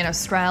rugby in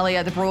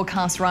Australia. The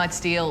broadcast rights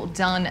deal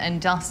done and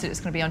dusted.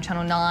 It's going to be on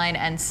Channel 9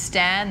 and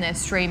Stan, their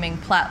streaming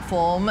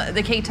platform.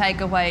 The key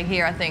takeaway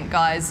here, I think,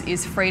 guys,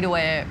 is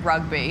free-to-air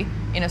rugby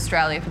in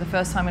Australia for the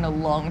first time in a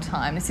long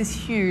time. This is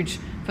huge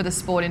for the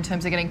sport in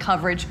terms of getting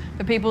coverage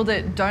for people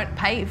that don't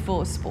pay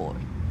for sport.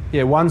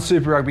 Yeah, one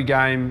Super Rugby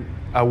game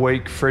a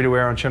week free to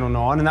air on Channel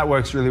 9, and that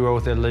works really well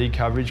with their league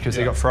coverage because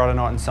they've got Friday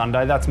night and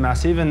Sunday. That's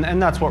massive, and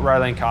that's what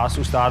Raylene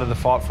Castle started the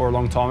fight for a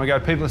long time ago.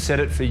 People have said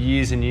it for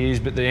years and years,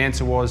 but the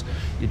answer was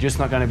you're just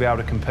not going to be able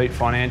to compete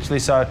financially.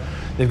 So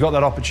they've got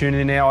that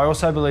opportunity now. I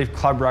also believe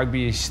club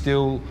rugby is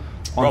still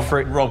on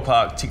Rob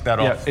Clark ticked that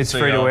off. Yeah, it's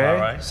free to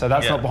air, so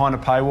that's not behind a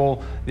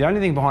paywall. The only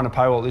thing behind a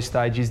paywall at this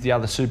stage is the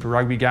other Super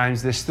Rugby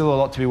games. There's still a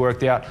lot to be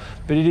worked out,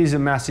 but it is a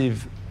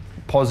massive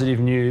positive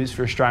news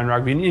for Australian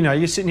rugby. And, you know,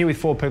 you're sitting here with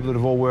four people that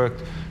have all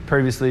worked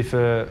previously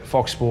for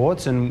Fox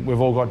Sports, and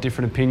we've all got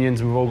different opinions,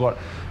 and we've all got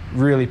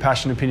really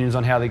passionate opinions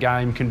on how the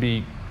game can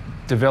be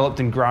developed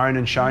and grown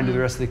and shown to the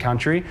rest of the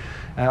country.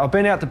 I've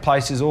been out to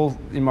places all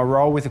in my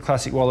role with the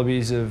Classic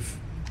Wallabies of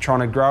trying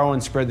to grow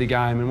and spread the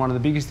game, and one of the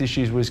biggest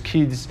issues was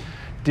kids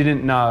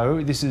didn't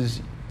know, this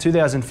is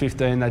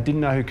 2015, they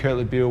didn't know who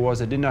Kurtley Beale was,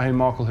 they didn't know who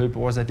Michael Hooper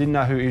was, they didn't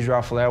know who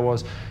Israel Folau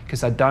was,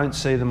 because they don't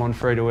see them on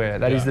free-to-air.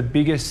 That is the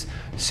biggest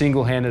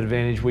single-handed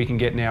advantage we can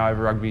get now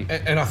over rugby.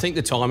 And I think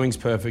the timing's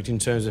perfect in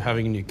terms of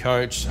having a new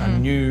coach, a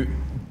new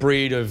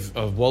breed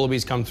of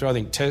Wallabies come through. I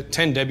think 10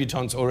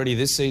 debutants already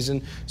this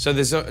season. So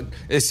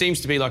there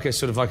seems to be like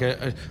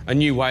a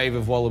new wave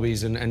of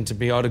Wallabies, and to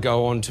be able to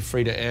go on to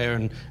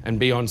free-to-air and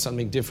be on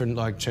something different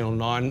like Channel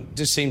 9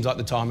 just seems like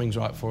the timing's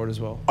right for it as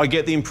well. I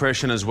get the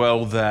impression as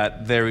well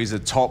that there is a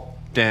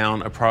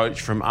top-down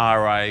approach from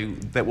RA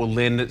that will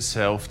lend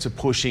itself to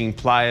pushing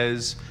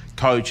players,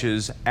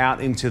 coaches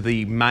out into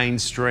the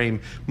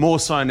mainstream more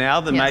so now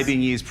than maybe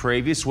in years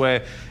previous,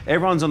 where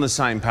everyone's on the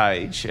same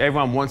page.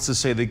 Everyone wants to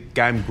see the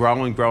game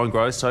grow and grow and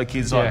grow. So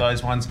kids like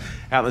those ones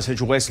out in the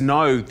Central West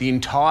know the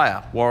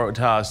entire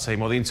Waratahs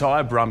team or the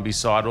entire Brumby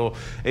side or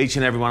each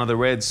and every one of the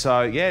Reds.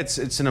 So yeah,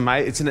 isn't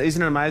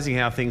it amazing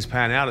how things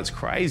pan out? It's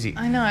crazy.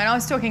 I know, and I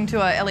was talking to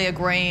Ellia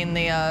Green,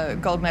 the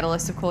gold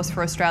medalist, of course,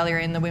 for Australia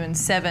in the women's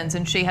sevens,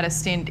 and she had a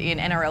stint in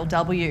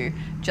NRLW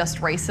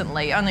just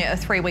recently, only a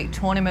 3-week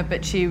tournament,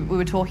 but we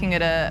were talking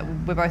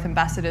we're both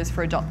ambassadors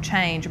for Adopt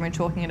Change, and we were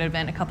talking at an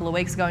event a couple of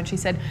weeks ago, and she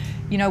said,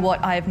 you know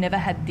what, I have never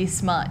had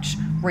this much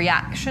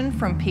reaction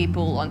from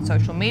people on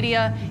social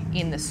media,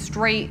 in the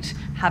street,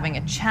 having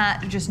a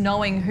chat, just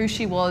knowing who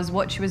she was,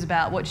 what she was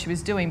about, what she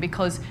was doing,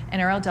 because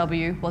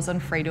NRLW was on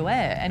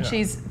free-to-air. And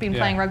she's been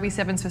playing rugby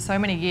sevens for so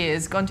many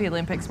years, gone to the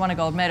Olympics, won a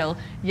gold medal,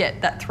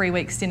 yet that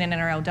 3-week stint in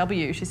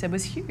NRLW, she said,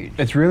 was huge.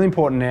 It's really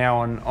important now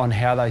on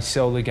how they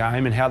sell the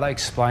game and how they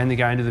explain the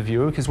game to the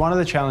viewer, because one of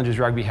the challenges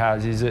rugby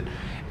has is that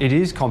it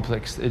is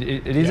complex.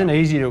 It isn't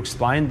easy to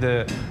explain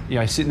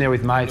sitting there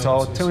with mates,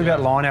 tell me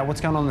about line out,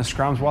 what's going on in the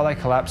scrums, why are they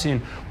collapsing,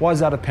 why is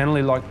that a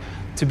penalty? Like,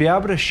 to be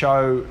able to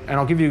show, and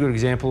I'll give you a good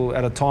example,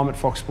 at a time at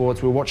Fox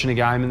Sports, we were watching a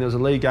game and there was a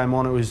league game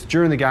on. It was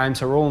during the game,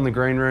 so we're all in the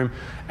green room,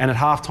 and at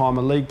halftime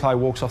a league player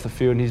walks off the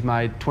field and he's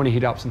made 20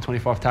 hit-ups and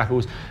 25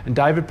 tackles, and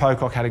David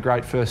Pocock had a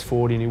great first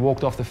 40 and he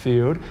walked off the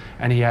field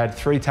and he had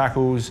 3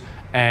 tackles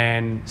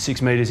and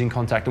 6 metres in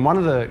contact. And one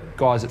of the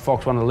guys at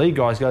Fox, one of the league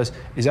guys, goes,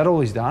 "Is that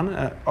all he's done?"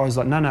 I was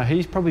like, no,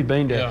 he's probably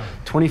been to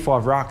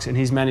 25 rucks and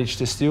he's managed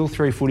to steal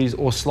 3 footies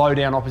or slow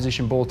down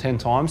opposition ball 10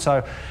 times.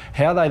 So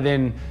how they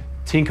then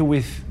tinker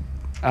with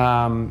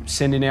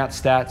sending out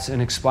stats and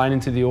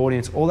explaining to the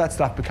audience, all that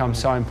stuff becomes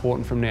so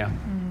important from now.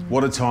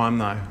 What a time,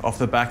 though, off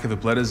the back of a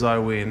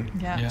Bledisloe win,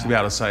 to be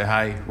able to say,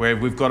 hey,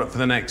 we've got it for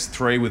the next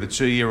 3 with a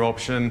 2-year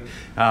option.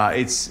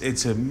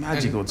 It's a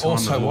magical time.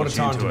 Also, what a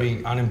time to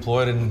be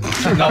unemployed and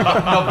not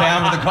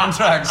bound with a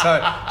contract. So,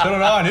 Channel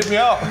 9, hit me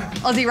up.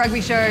 Aussie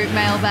Rugby Show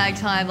mailbag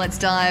time. Let's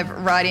dive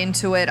right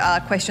into it.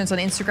 Questions on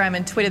Instagram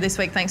and Twitter this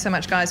week. Thanks so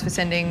much, guys, for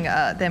sending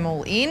them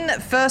all in.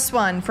 First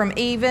one from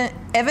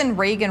Evan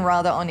Regan,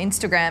 on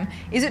Instagram.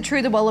 Is it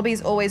true the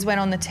Wallabies always went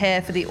on the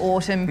tear for the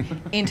autumn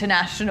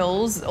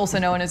internationals, also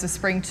known as a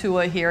spring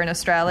tour here in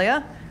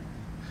Australia?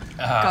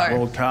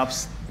 World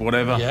Cups,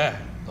 whatever. Yeah.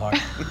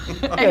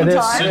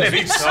 Anytime.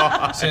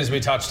 As soon as we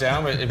touched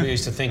down, we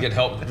used to think it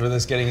helped with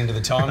us getting into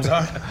the time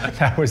zone.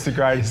 That was the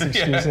greatest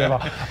excuse ever.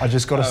 I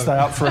just got to stay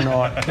up for a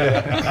night.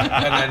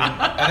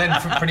 And then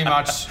pretty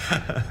much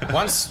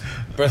once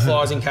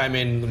breathalyzing came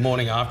in the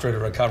morning after a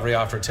recovery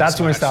after a test That's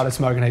when we match. started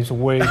smoking heaps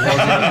of weed, wasn't it?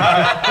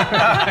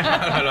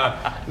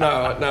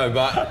 No,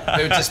 but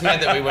it just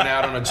meant that we went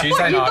out on a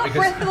Tuesday night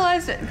because...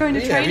 breathalyzed going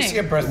to training? We used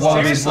to get breathalyzed.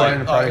 Wallabies brought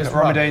in a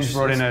protocol. Romadine's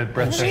brought in a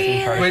breath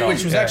testing protocol.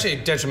 Which was actually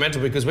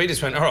detrimental because we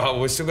just went, all right,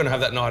 we're still going to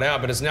have that night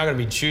out, but it's now going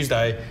to be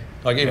Tuesday,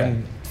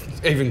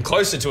 even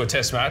closer to a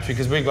test match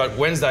because we've got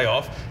Wednesday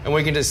off and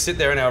we can just sit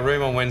there in our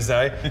room on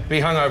Wednesday, be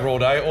hungover all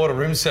day, order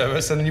room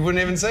service, and you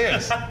wouldn't even see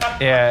us.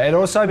 Yeah, it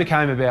also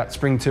became about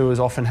spring tours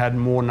often had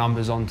more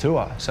numbers on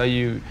tour. So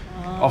you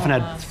often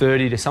had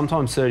 30 to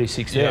sometimes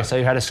 36 there. So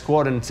you had a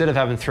squad, and instead of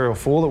having 3 or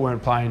 4 that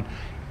weren't playing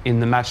in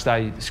the match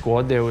day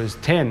squad, there was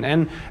 10.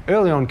 And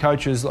early on,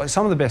 coaches, like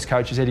some of the best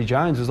coaches, Eddie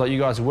Jones, was like, you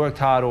guys have worked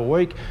hard all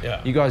week,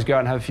 you guys go out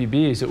and have a few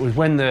beers. It was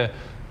when the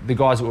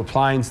guys that were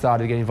playing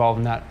started to get involved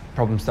in that,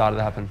 problems started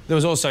to happen. There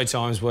was also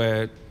times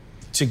where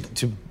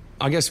to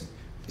I guess,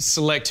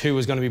 select who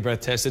was going to be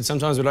breath tested.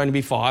 Sometimes it would only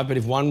be 5, but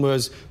if one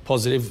was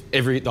positive,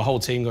 the whole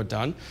team got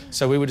done.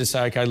 So we would just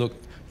say, okay, look,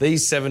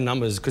 these 7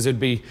 numbers, because it'd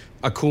be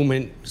a cool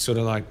mint sort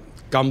of like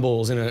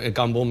gumballs in a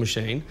gumball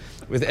machine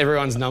with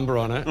everyone's number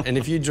on it. And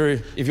if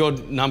your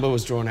number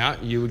was drawn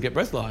out, you would get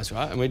breathalyzed,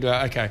 right? And we'd go,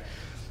 okay,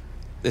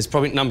 there's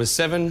probably number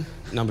 7,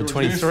 number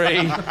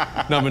 23,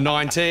 number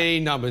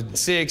 19, number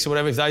 6, or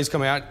whatever. If those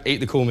come out, eat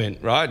the cool mint,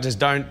 right? Just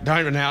don't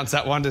announce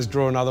that one, just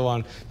draw another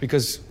one.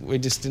 Because we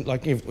just didn't,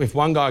 like, if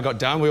one guy got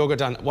done, we all got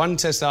done. One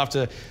test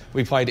after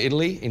we played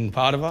Italy in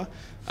Padova,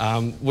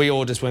 we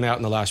all just went out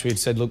in the lash. We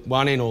said, look,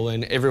 one in, all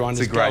in. Everyone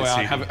just go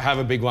out, have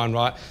a big one,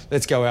 right?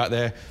 Let's go out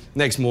there.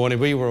 Next morning,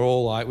 we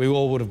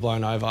all would have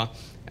blown over.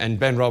 And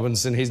Ben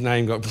Robinson, his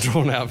name got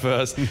drawn out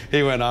first.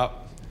 He went up.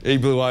 He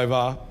blew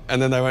over,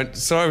 and then they went,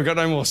 sorry, we've got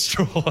no more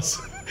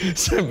straws.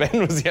 So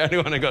Ben was the only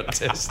one who got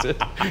tested.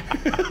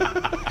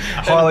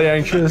 Highly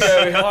anxious.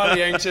 Yeah,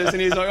 highly anxious,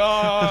 and he's like,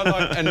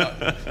 and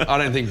I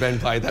don't think Ben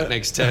played that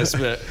next test,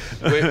 but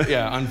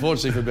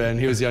unfortunately for Ben,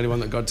 he was the only one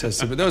that got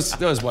tested. But there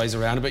was ways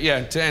around it. But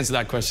yeah, to answer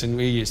that question,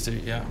 we used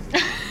to,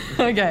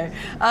 Okay.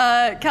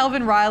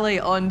 Calvin Riley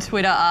on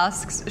Twitter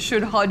asks,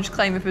 should Hodge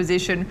claim a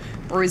position,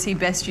 or is he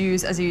best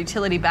used as a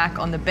utility back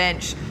on the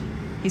bench?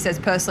 He says,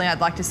 personally,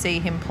 I'd like to see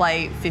him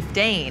play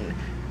 15.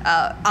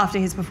 After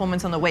his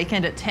performance on the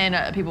weekend at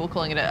 10, people were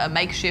calling it a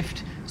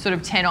makeshift sort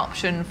of 10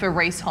 option for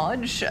Reece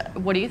Hodge.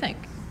 What do you think?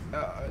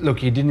 Look,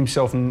 he did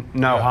himself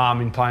no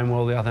harm in playing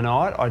well the other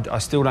night. I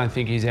still don't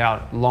think he's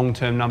our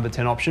long-term number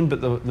 10 option,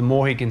 but the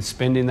more he can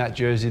spend in that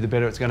jersey, the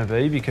better it's going to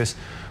be, because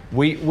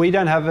we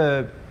don't have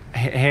a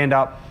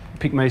hand-up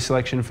pick-me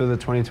selection for the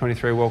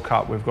 2023 World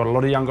Cup. We've got a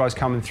lot of young guys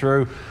coming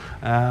through.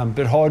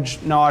 But Hodge,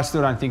 no, I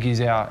still don't think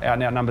he's our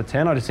out-and-out number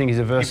 10. I just think he's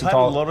a versatile... He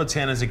played a lot of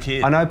 10 as a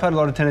kid. I know he played a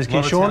lot of 10 as a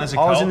kid, Sean.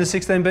 I was in the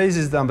 16Bs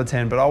as number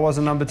 10, but I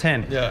wasn't number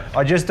 10. Yeah.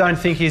 I just don't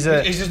think he's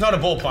a... He's just not a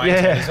ball playing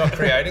team. He's not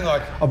creating,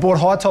 like... I bought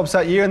high tops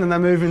that year and then they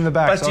moved in the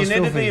back. But so do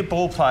you need to be a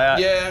ball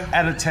player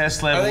at a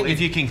test level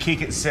if you can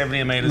kick it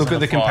 70 metres? Look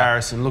at the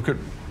comparison. Look at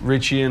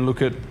Richie and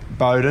look at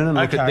Bowden and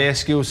look at their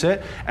skill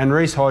set. And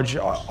Reece Hodge,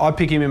 I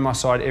pick him in my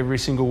side every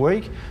single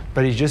week,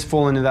 but he's just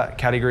fallen into that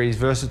category. He's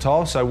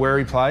versatile, so where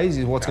he plays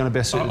is what's going to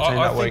best suit the team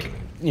that week.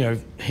 You know,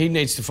 he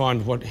needs to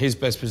find what his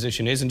best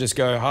position is and just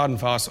go hard and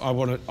fast. I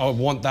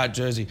want that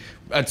jersey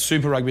at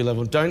Super Rugby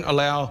level. Don't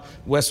allow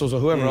Wessels or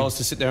whoever else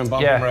to sit there and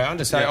bump him around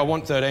to say, I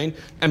want 13,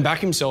 and back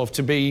himself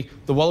to be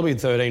the Wallaby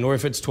 13, or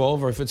if it's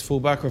 12, or if it's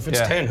fullback, or if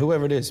it's 10,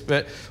 whoever it is,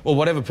 or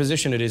whatever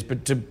position it is,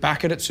 but to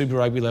back it at Super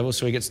Rugby level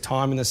so he gets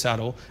time in the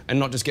saddle and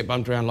not just get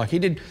bumped around. Like, he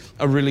did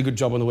a really good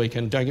job on the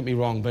weekend, don't get me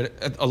wrong, but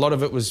a lot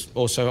of it was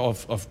also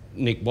of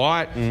Nick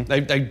White.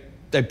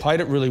 They played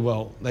it really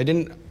well. They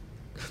didn't...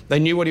 they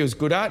knew what he was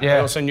good at. Yeah. They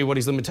also knew what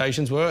his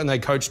limitations were, and they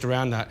coached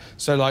around that.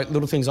 So like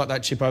little things like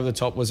that chip over the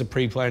top was a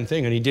pre-planned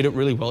thing, and he did it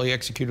really well. He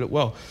executed it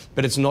well,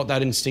 but it's not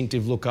that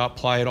instinctive look up,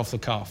 play it off the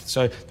cuff.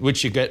 So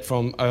which you get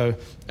from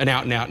an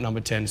out-and-out number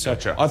 10. So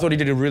Gotcha. I thought he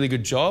did a really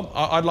good job.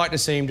 I'd like to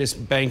see him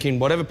just bank in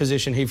whatever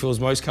position he feels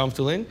most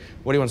comfortable in,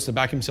 what he wants to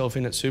back himself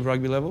in at Super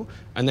Rugby level,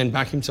 and then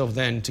back himself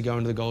then to go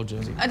into the gold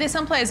jersey. Are there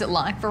some players that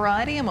like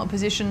variety and what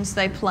positions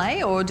they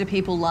play, or do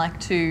people like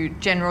to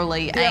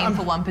generally aim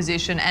for one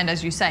position and,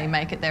 as you say,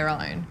 make it their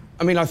own?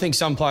 I mean, I think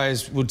some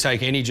players would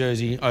take any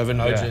jersey over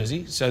no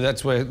jersey, so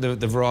that's where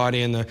the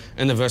variety and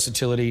the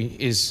versatility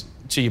is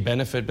to your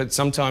benefit, but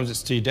sometimes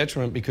it's to your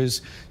detriment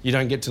because you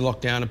don't get to lock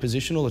down a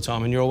position all the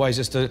time and you're always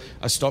just a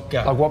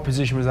stopgap. Like what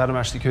position was Adam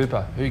Ashley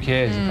Cooper? Who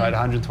cares? He played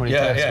 120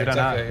 tests. We don't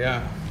know.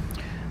 Yeah.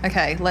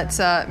 Okay, let's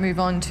move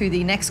on to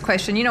the next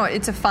question. You know what,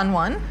 it's a fun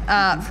one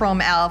from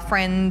our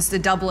friends, the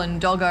Dublin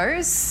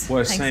Doggos.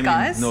 Worst Thanks, team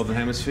guys. in Northern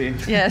Hemisphere.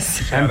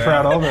 Yes. I'm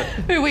proud of it.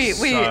 Who we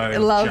So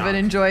love jump. and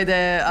enjoy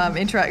their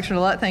interaction a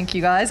lot. Thank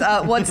you, guys.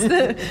 What's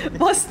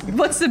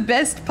the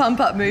best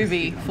pump-up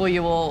movie for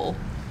you all?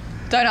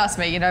 Don't ask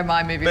me, you know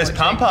my movie Best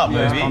watching pump-up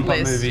movie? Pump-up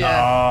list, movie.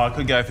 yeah. Oh, I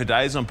could go for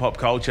days on pop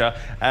culture.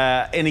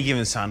 Any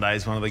Given Sunday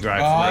is one of the great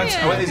flicks.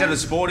 yeah. Is that a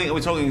sporting? Are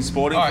we talking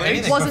sporting Oh, flicks?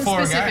 anything. Wasn't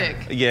Before a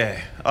specific. Yeah,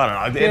 I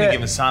don't know. Any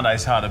Given Sunday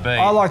is hard to beat.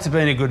 I like to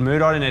be in a good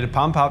mood. I didn't need a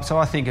pump up, so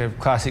I think of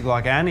classic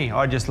like Annie.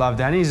 I just loved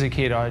Annie as a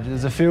kid.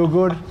 Does it feel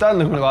good? Don't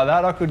look at me like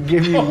that. I could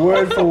give you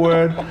word for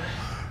word.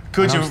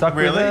 Could And you I'm stuck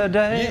with really? a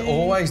day. You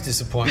always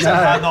disappoint. Is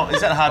that hard not? Is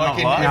that hard Like not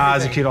in- life? Nah,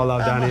 as a kid I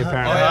loved Annie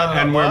apparently.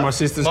 And wearing my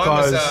sister's Mine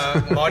clothes.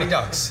 was Mighty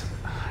Ducks.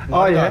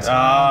 Oh yeah.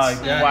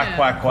 Quack,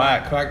 quack,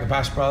 quack. Quack, the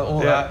Bash Brother,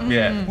 all Yeah. that.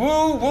 Yeah.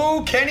 Woo,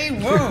 woo, Kenny,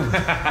 woo.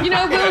 You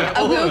know,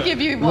 I will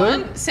give you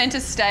one, centre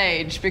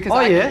stage, because Oh,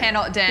 I yeah.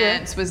 Cannot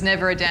Dance was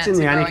never a dancer in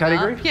the Annie growing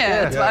category. up.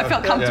 Yeah, that's why I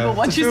felt Yeah. comfortable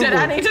once you It's said a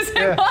feel Annie to say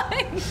good.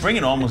 mine. Bring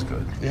It On was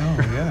good.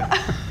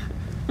 Yeah.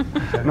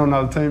 Not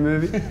another team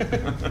movie.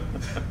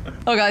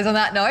 Well, guys, on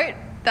that note,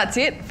 that's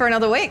it for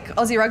another week.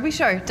 Aussie Rugby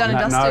Show, done and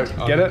dusted.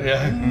 No, get it?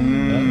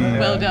 Yeah.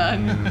 Well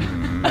done.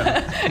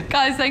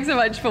 Guys, thanks so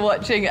much for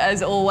watching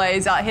as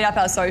always. Hit up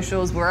our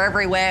socials, we're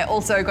everywhere.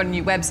 Also got a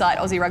new website,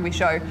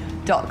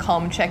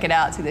 aussierugbyshow.com. Check it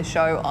out, see the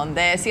show on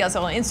there. See us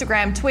on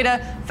Instagram,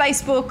 Twitter,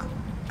 Facebook.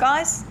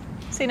 Guys,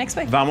 see you next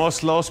week.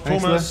 Vamos los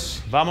Thanks,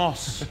 Pumas.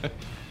 Vamos.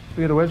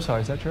 We got a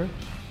website, is that true?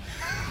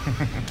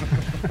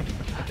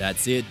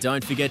 That's it.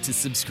 Don't forget to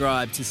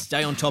subscribe to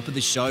stay on top of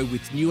the show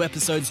with new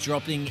episodes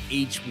dropping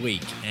each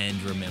week.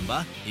 And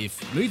remember,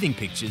 if moving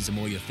pictures are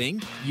more your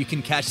thing, you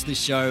can catch the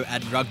show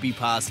at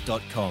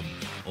rugbypass.com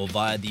or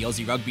via the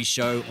Aussie Rugby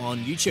Show on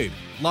YouTube.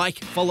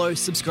 Like, follow,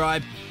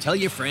 subscribe, tell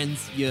your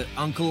friends, your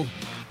uncle,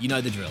 you know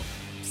the drill.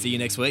 See you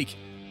next week.